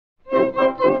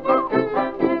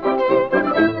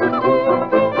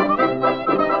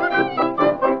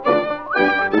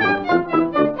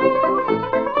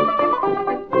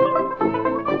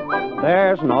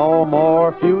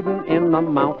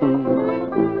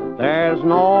There's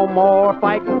no more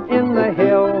fighting in the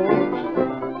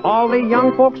hills. All the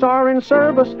young folks are in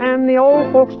service, and the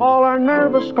old folks all are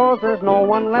nervous, 'cause there's no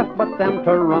one left but them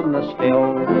to run the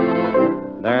still.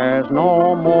 There's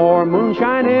no more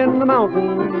moonshine in the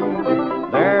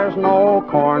mountains. There's no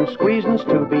corn squeezins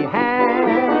to be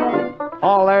had.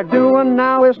 All they're doing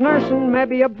now is nursing,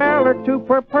 maybe a barrel or two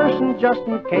per person, just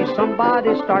in case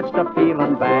somebody starts to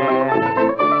feelin'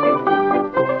 bad.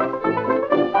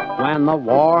 When the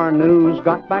war news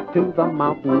got back to the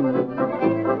mountain,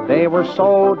 they were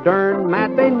so darn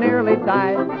mad they nearly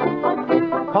died.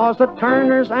 'Cause the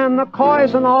Turners and the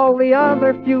Coys and all the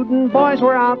other Feudin boys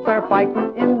were out there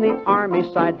fighting in the army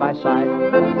side by side.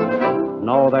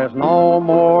 No, there's no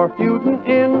more Feudin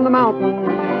in the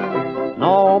mountains.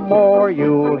 No more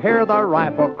you'll hear the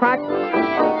rifle crack.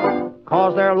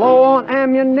 'Cause they're low on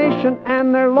ammunition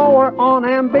and they're lower on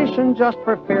ambition, just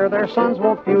for fear their sons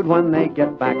won't feud when they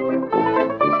get back.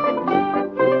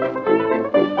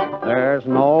 There's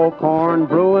no corn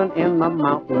brewing in the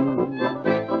mountains.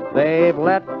 They've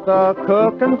let the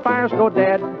cooking fires go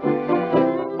dead.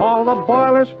 All the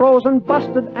boilers frozen,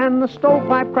 busted, and the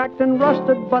stovepipe cracked and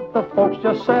rusted, but the folks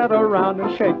just sit around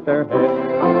and shake their head.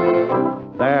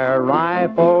 Their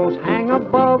rifles hang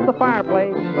above the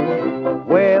fireplace,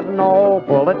 with no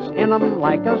bullets in them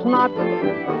like as not.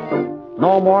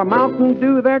 No more Mountain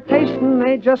Dew they're tasting,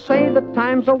 they just say the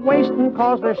time's a wasting,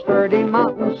 'cause their sturdy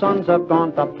mountain sons have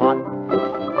gone to pot.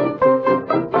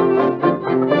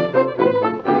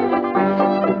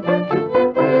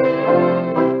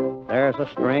 There's a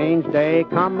strange day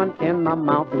coming in the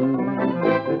mountains,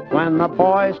 when the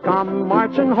boys come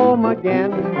marching home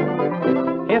again.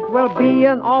 It will be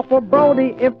an awful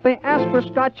brody if they ask for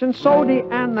scotch and sody,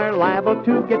 and they're liable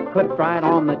to get clipped right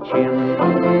on the chin.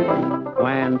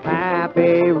 When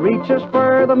Pappy reaches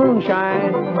for the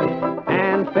moonshine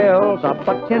and fills up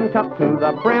a tin cup to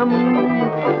the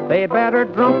brim, they better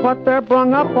drunk what they're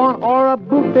brung up on, or a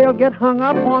boot they'll get hung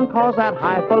up on, 'cause that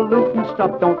highfalutin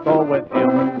stuff don't go with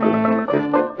him.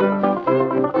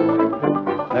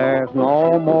 There's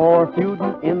no more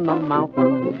feuding in the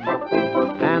mountains,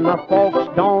 and the folks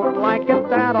don't like it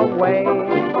that-a-way.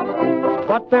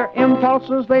 But their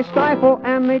impulses they stifle,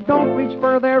 and they don't reach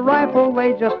for their rifle,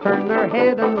 they just turn their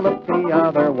head and look the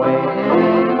other way.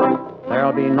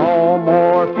 There'll be no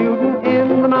more feuding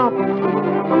in the mountains.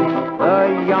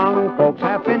 The young folks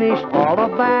have finished all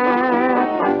of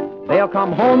that. They'll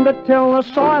come home to till the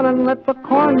soil and let the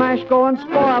corn mash go and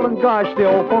spoil, and gosh, the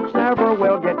old folks never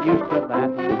will get used to that.